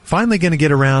finally going to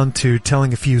get around to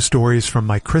telling a few stories from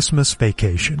my Christmas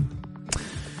vacation.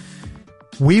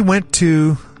 We went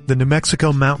to the New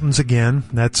Mexico mountains again.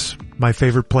 That's my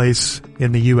favorite place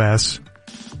in the U.S.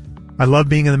 I love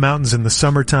being in the mountains in the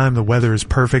summertime. The weather is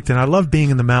perfect. And I love being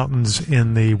in the mountains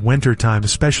in the wintertime,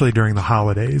 especially during the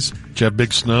holidays. Did you have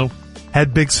big snow?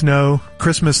 Had big snow.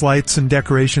 Christmas lights and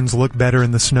decorations look better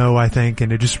in the snow, I think,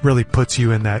 and it just really puts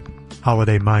you in that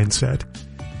holiday mindset.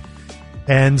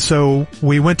 And so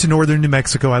we went to northern New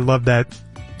Mexico. I love that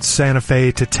Santa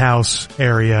Fe to Taos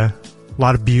area. A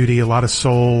lot of beauty, a lot of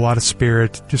soul, a lot of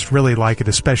spirit. Just really like it,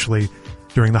 especially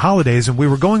during the holidays. And we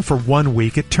were going for 1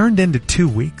 week. It turned into 2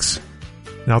 weeks.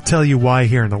 And I'll tell you why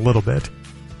here in a little bit.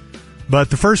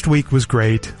 But the first week was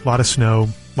great. A lot of snow,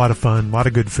 a lot of fun, a lot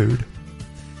of good food.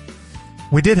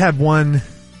 We did have one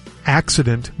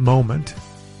accident moment.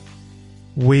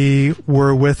 We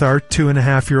were with our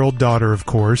 2.5-year-old daughter, of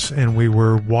course, and we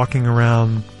were walking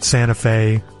around Santa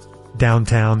Fe,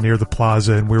 downtown near the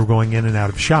plaza, and we were going in and out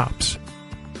of shops.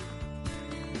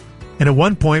 And at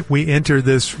one point, we entered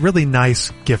this really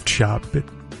nice gift shop.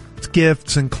 It's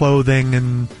gifts and clothing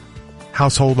and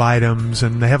household items,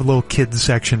 and they have a little kids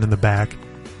section in the back.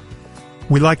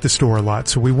 We like the store a lot,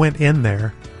 so we went in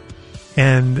there,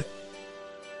 and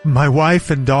my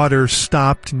wife and daughter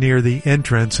stopped near the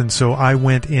entrance, and so I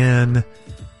went in,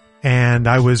 and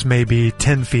I was maybe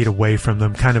 10 feet away from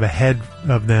them, kind of ahead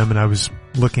of them, and I was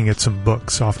looking at some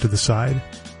books off to the side.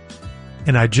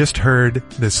 And I just heard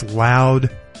this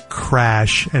loud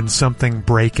crash and something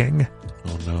breaking.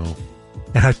 Oh, no.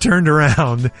 And I turned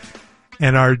around,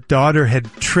 and our daughter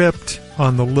had tripped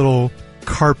on the little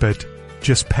carpet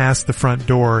just past the front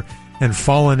door and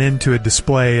fallen into a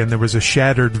display, and there was a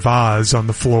shattered vase on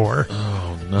the floor.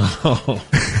 Oh, no.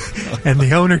 And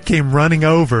the owner came running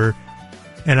over,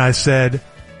 and I said,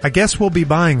 I guess we'll be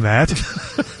buying that.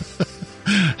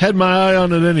 Had my eye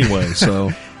on it anyway,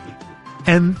 so.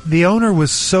 And the owner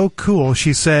was so cool.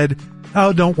 She said,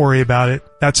 oh, don't worry about it.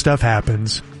 That stuff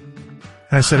happens.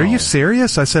 And I said, Are you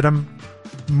serious? I said, I'm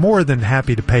more than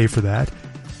happy to pay for that.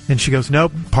 And she goes,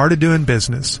 nope, part of doing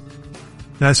business.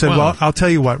 And I said, well, I'll tell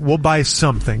you what, we'll buy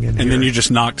something in here. And then you just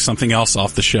knocked something else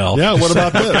off the shelf. Yeah, what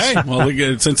about this? Okay,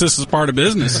 well, since this is part of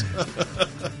business.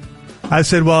 I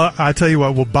said, well, I'll tell you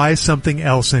what, we'll buy something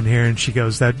else in here. And she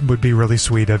goes, that would be really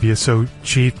sweet of you. So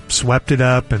she swept it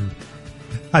up, and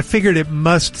I figured it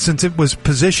must, since it was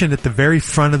positioned at the very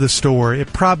front of the store,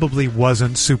 it probably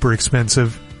wasn't super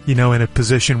expensive, in a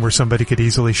position where somebody could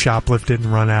easily shoplift it and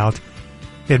run out.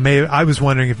 I was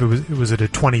wondering if it was it a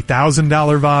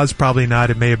 $20,000 vase? Probably not.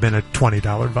 It may have been a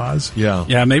 $20 vase. Yeah.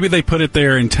 Yeah, maybe they put it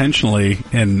there intentionally,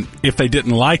 and if they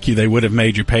didn't like you, they would have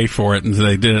made you pay for it, and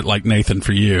they did it like Nathan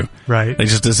for you. Right. They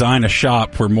just design a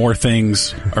shop where more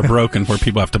things are broken where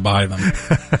people have to buy them.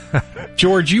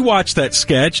 George, you watched that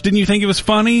sketch. Didn't you think it was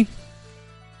funny?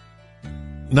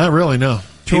 Not really, no.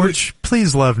 George,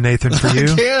 please love Nathan for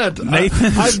you. I can't.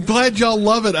 Nathan, I'm glad y'all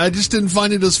love it. I just didn't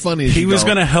find it as funny as he was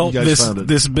going to help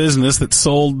this business that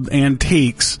sold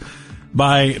antiques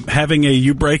by having a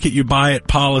you break it, you buy it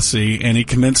policy, and he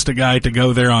convinced a guy to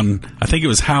go there on, I think it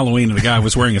was Halloween, and the guy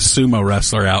was wearing a sumo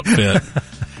wrestler outfit.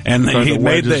 And he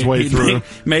made the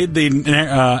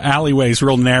alleyways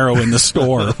real narrow in the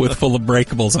store with full of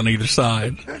breakables on either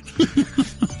side.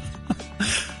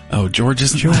 Oh, George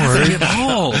isn't laughing at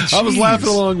all. I was laughing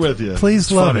along with you.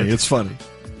 Please love it. It's funny.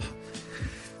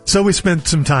 So we spent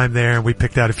some time there, and we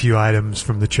picked out a few items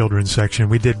from the children's section.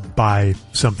 We did buy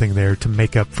something there to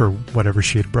make up for whatever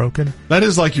she had broken. That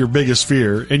is like your biggest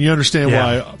fear, and you understand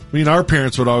why. Our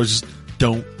parents would always just,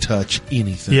 don't touch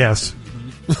anything. Yes.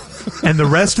 And the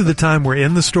rest of the time we're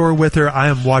in the store with her, I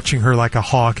am watching her like a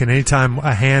hawk, and anytime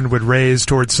a hand would raise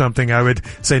towards something, I would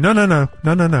say, no.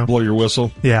 Blow your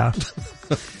whistle. Yeah.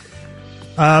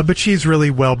 But she's really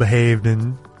well behaved,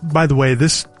 and by the way,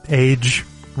 this age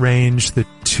range, the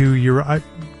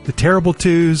terrible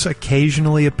twos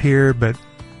occasionally appear, but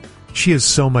she is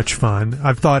so much fun.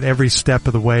 I've thought every step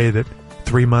of the way that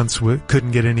 3 months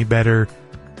couldn't get any better,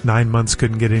 9 months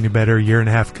couldn't get any better, a year and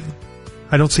a half.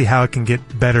 I don't see how it can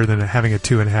get better than having a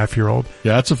 2.5-year-old.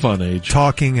 Yeah, that's a fun age.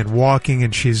 Talking and walking,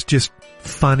 and she's just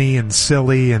funny and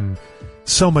silly and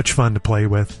so much fun to play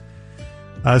with.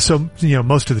 So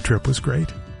most of the trip was great.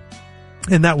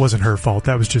 And that wasn't her fault.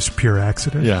 That was just pure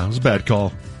accident. Yeah, it was a bad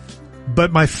call.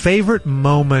 But my favorite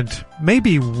moment,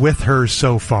 maybe with her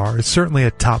so far, it's certainly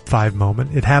a top 5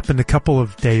 moment. It happened a couple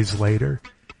of days later.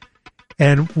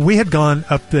 And we had gone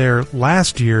up there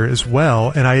last year as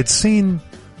well, and I had seen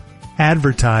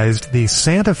advertised the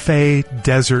Santa Fe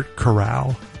Desert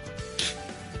Chorale.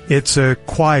 It's a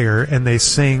choir, and they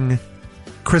sing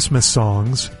Christmas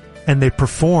songs and they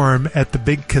perform at the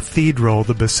big cathedral,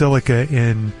 the Basilica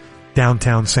in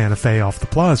downtown Santa Fe off the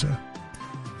plaza.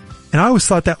 And I always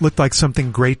thought that looked like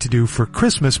something great to do for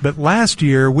Christmas, but last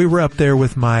year we were up there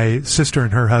with my sister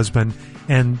and her husband,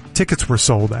 and tickets were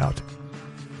sold out.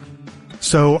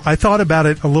 So I thought about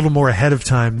it a little more ahead of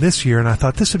time this year, and I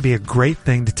thought this would be a great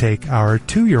thing to take our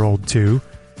 2-year-old to.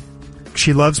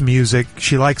 She loves music.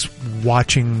 She likes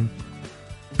watching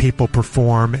people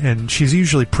perform, and she's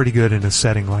usually pretty good in a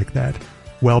setting like that,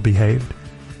 well behaved.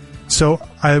 So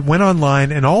I went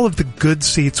online, and all of the good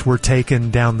seats were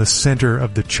taken down the center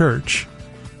of the church.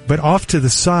 But off to the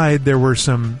side, there were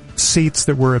some seats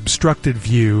that were obstructed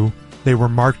view. They were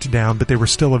marked down, but they were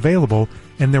still available,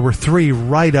 and there were 3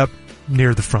 right up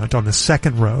near the front on the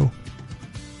second row.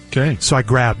 Okay. So I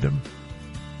grabbed them.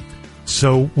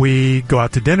 So we go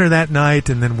out to dinner that night,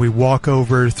 and then we walk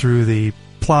over through the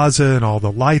plaza, and all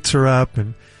the lights are up,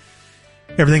 and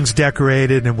everything's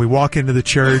decorated, and we walk into the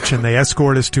church, and they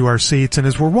escort us to our seats. And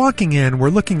as we're walking in, we're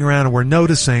looking around, and we're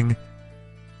noticing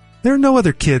there are no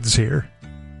other kids here.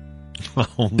 Oh,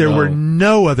 no. There were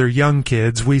no other young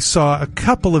kids. We saw a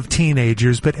couple of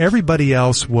teenagers, but everybody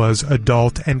else was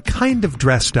adult and kind of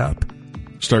dressed up.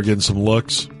 Start getting some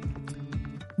looks.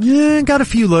 Yeah, got a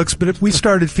few looks, but we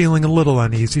started feeling a little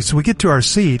uneasy. So we get to our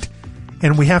seat,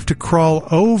 and we have to crawl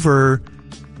over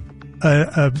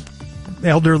a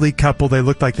elderly couple. They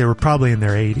looked like they were probably in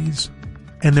their 80s.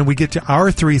 And then we get to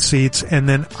our 3 seats, and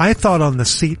then I thought on the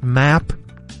seat map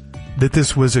that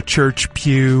this was a church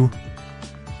pew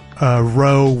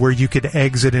row where you could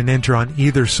exit and enter on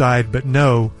either side, but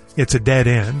no, it's a dead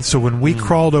end. So when we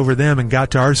crawled over them and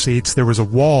got to our seats, there was a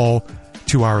wall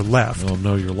to our left. Oh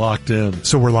no, you're locked in.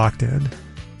 So we're locked in.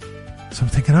 So I'm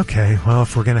thinking, okay, well,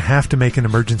 if we're going to have to make an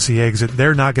emergency exit,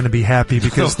 they're not going to be happy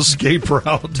because escape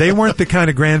route. They weren't the kind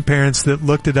of grandparents that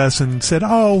looked at us and said,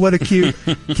 oh, what a cute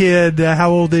kid. How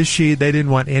old is she? They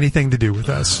didn't want anything to do with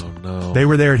us. Oh, no. They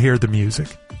were there to hear the music.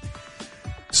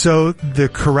 So the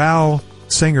chorale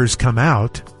singers come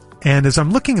out, and as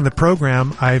I'm looking in the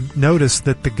program, I noticed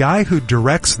that the guy who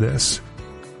directs this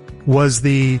was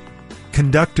the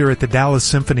conductor at the Dallas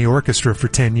Symphony Orchestra for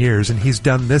 10 years, and he's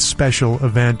done this special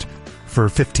event for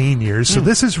 15 years. So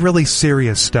this is really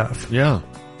serious stuff. Yeah.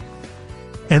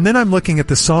 And then I'm looking at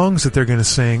the songs that they're going to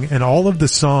sing, and all of the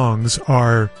songs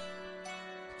are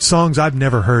songs I've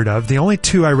never heard of. The only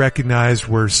 2 I recognized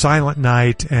were Silent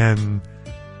Night and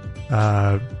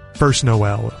First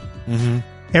Noel. Mm-hmm.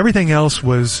 Everything else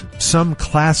was some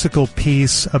classical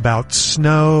piece about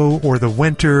snow or the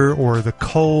winter or the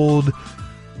cold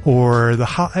or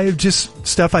just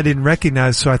stuff I didn't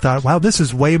recognize. So I thought, wow, this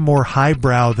is way more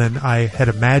highbrow than I had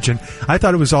imagined. I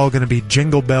thought it was all going to be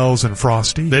Jingle Bells and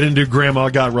Frosty. They didn't do Grandma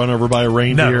Got Run Over by a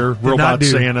Reindeer, Robot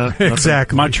Santa.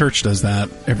 Exactly. My church does that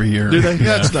every year. Do they?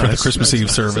 Yeah, that's nice. For the Christmas Eve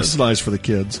service. That's nice for the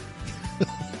kids.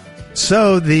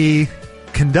 So the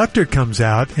conductor comes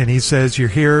out and he says, you're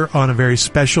here on a very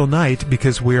special night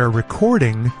because we are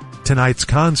recording tonight's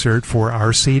concert for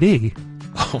our CD.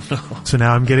 Oh, no. So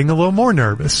now I'm getting a little more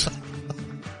nervous.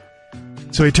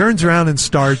 So he turns around and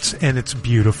starts, and it's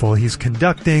beautiful. He's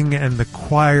conducting, and the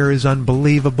choir is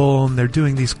unbelievable, and they're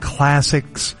doing these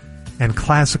classics and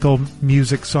classical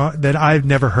music that I've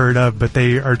never heard of, but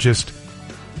they're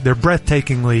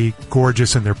breathtakingly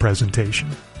gorgeous in their presentation.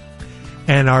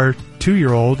 And our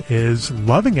 2-year-old is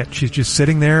loving it. She's just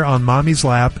sitting there on mommy's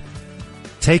lap,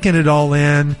 taking it all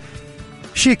in.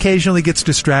 She occasionally gets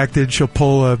distracted. She'll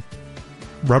pull a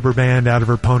rubber band out of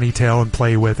her ponytail and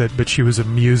play with it, but she was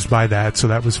amused by that, so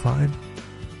that was fine.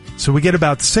 So we get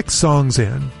about 6 songs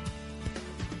in,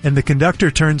 and the conductor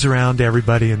turns around to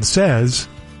everybody and says,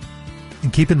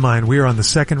 and keep in mind, we are on the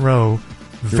second row,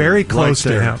 very close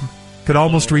to him, could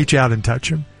almost reach out and touch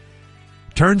him,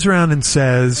 turns around and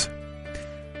says,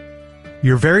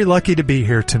 you're very lucky to be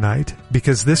here tonight,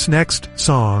 because this next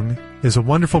song is a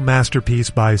wonderful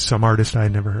masterpiece by some artist I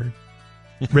had never heard,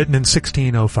 written in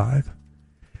 1605.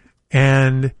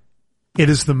 And it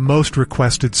is the most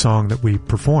requested song that we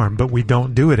perform, but we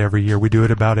don't do it every year. We do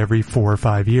it about every 4 or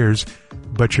 5 years.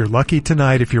 But you're lucky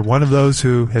tonight. If you're one of those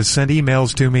who has sent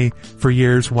emails to me for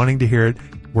years wanting to hear it,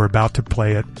 we're about to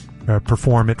play it,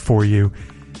 perform it for you.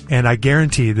 And I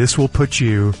guarantee this will put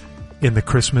you in the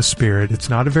Christmas spirit. It's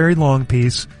not a very long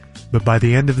piece, but by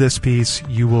the end of this piece,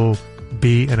 you will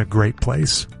be in a great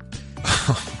place.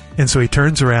 And so he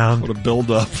turns around. What a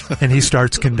build-up. And he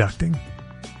starts conducting.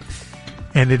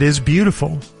 And it is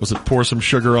beautiful. Was it Pour Some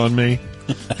Sugar on Me?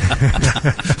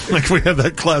 Like we have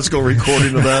that classical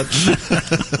recording of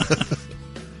that.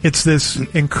 It's this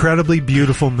incredibly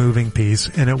beautiful, moving piece.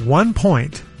 And at one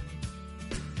point,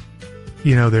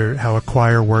 how a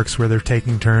choir works, where they're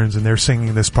taking turns and they're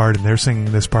singing this part and they're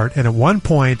singing this part. And at one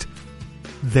point,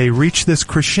 they reach this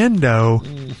crescendo,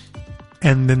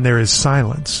 and then there is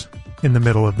silence in the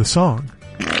middle of the song.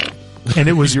 And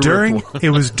it was during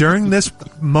this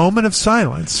moment of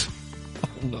silence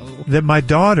that my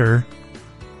daughter,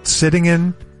 sitting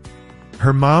in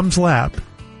her mom's lap,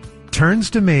 turns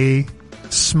to me,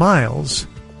 smiles,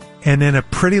 and in a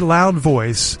pretty loud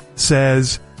voice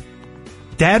says,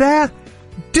 "Dada,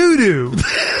 doo-doo."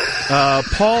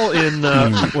 Paul in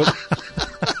what?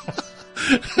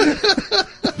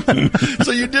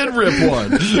 So you did rip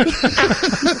one.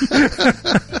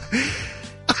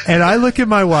 And I look at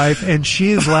my wife, and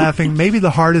she is laughing, maybe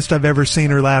the hardest I've ever seen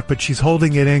her laugh, but she's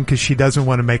holding it in because she doesn't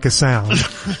want to make a sound.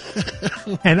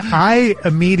 And I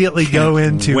immediately go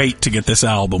into... Wait to get this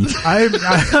album.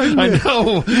 I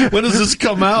know. When does this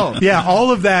come out? Yeah,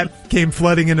 all of that came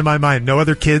flooding into my mind. No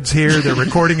other kids here. They're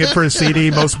recording it for a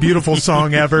CD. Most beautiful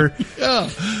song ever. Yeah.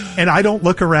 And I don't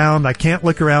look around. I can't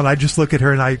look around. I just look at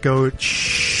her and I go,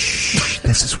 shh,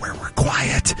 this is where we're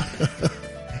quiet.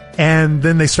 And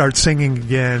then they start singing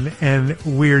again, and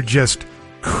we're just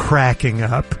cracking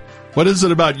up. What is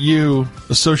it about you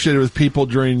associated with people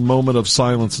during moment of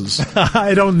silences?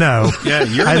 I don't know. Yeah,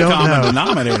 you're the common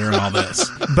denominator in all this.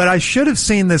 But I should have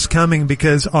seen this coming,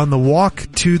 because on the walk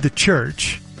to the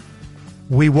church,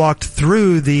 we walked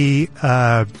through the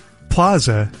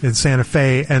plaza in Santa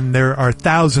Fe, and there are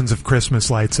thousands of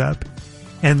Christmas lights up.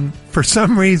 And for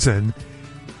some reason,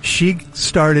 she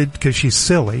started, because she's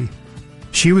silly,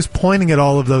 she was pointing at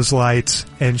all of those lights,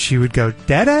 and she would go,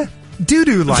 "Dada,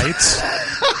 doo-doo lights."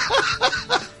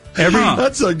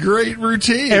 That's a great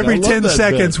routine. Every 10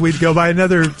 seconds, we'd go by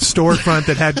another storefront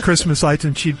that had Christmas lights,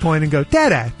 and she'd point and go,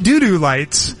 "Dada, doo-doo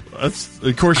lights."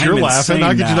 Of course, you're laughing. How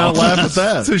could you not laugh at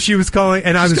that? So she was calling,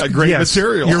 and She's got great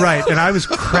material. You're right, and I was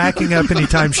cracking up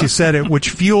anytime she said it, which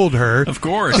fueled her, of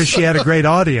course, because she had a great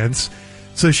audience.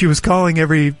 So she was calling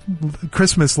every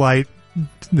Christmas light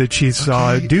that she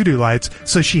saw doo-doo lights.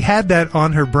 So she had that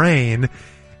on her brain,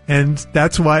 and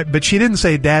that's why. But she didn't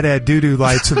say "Dada, doo-doo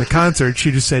lights" in the concert.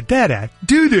 She just said "Dada,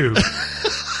 doo-doo."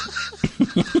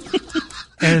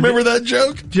 And remember that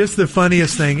joke? Just the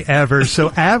funniest thing ever.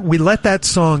 So we let that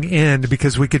song end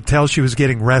because we could tell she was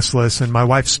getting restless, and my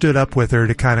wife stood up with her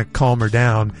to kind of calm her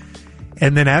down.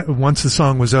 And then once the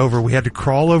song was over, we had to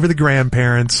crawl over the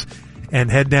grandparents and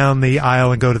head down the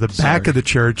aisle and go to the back of the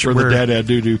church. For the Dada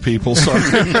Doo-Doo people, sorry.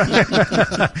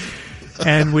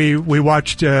 And we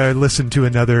watched, listened to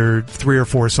another 3 or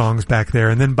 4 songs back there.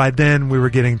 And then by then, we were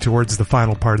getting towards the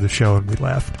final part of the show, and we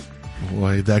left.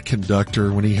 Boy, that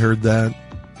conductor, when he heard that,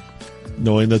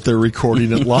 knowing that they're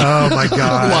recording it live. Oh, my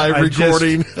God. Live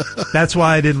recording. That's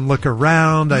why I didn't look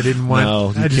around. I didn't want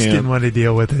to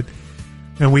deal with it.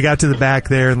 And we got to the back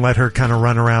there and let her kind of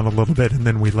run around a little bit, and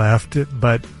then we left.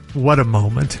 But what a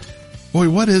moment. Boy,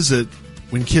 what is it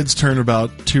when kids turn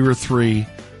about 2 or 3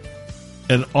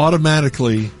 and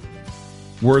automatically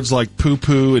words like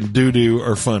poo-poo and doo-doo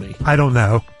are funny? I don't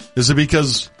know. Is it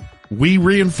because we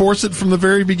reinforce it from the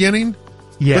very beginning?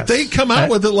 Yes. But they come out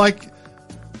with it like,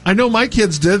 I know my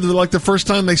kids did, like the first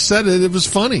time they said it, it was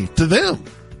funny to them.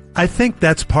 I think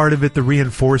that's part of it, the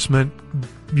reinforcement.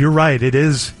 You're right, it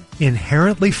is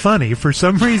inherently funny for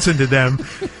some reason to them.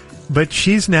 But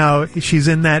she's in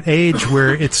that age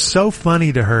where it's so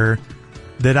funny to her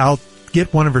that I'll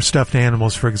get one of her stuffed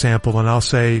animals, for example, and I'll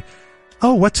say,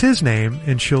 "Oh, what's his name?"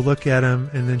 And she'll look at him,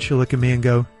 and then she'll look at me and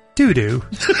go, "Doo-doo."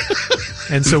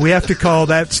 And so we have to call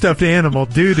that stuffed animal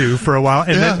Doo-doo for a while.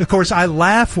 And then, of course, I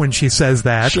laugh when she says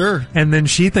that. Sure. And then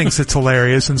she thinks it's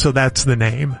hilarious, and so that's the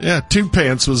name. Yeah, Two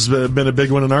Pants was been a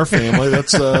big one in our family.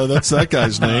 That's that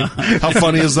guy's name. How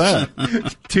funny is that?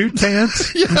 Two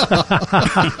Pants? Yeah.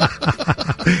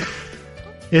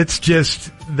 It's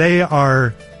just, they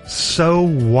are so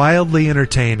wildly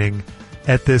entertaining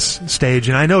at this stage,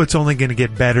 and I know it's only going to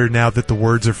get better now that the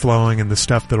words are flowing and the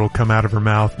stuff that'll come out of her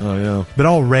mouth. Oh yeah! But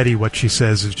already, what she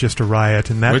says is just a riot.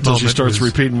 And that wait till she starts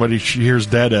repeating what she hears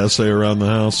Dada say around the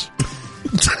house.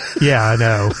 Yeah, I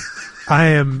know. I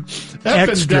am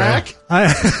extra.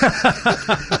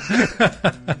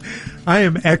 I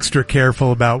am extra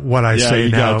careful about what I say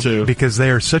now because they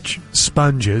are such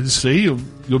sponges. See,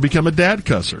 you'll become a dad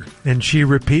cusser. And she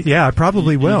repeat. Yeah, I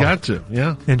probably will. You got to.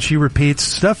 Yeah. And she repeats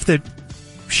stuff that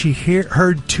she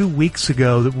heard 2 weeks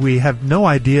ago that we have no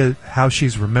idea how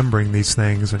she's remembering these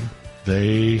things. And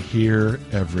they hear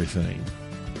everything,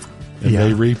 and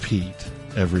they repeat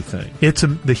everything.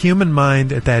 The human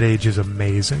mind at that age is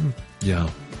amazing. Yeah.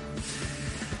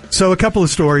 So a couple of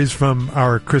stories from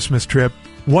our Christmas trip.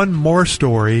 One more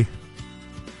story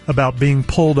about being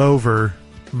pulled over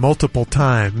multiple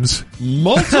times.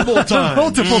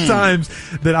 Multiple times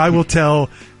that I will tell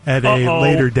at a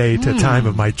later date, a time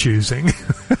of my choosing.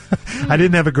 I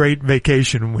didn't have a great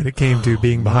vacation when it came to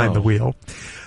being behind the wheel.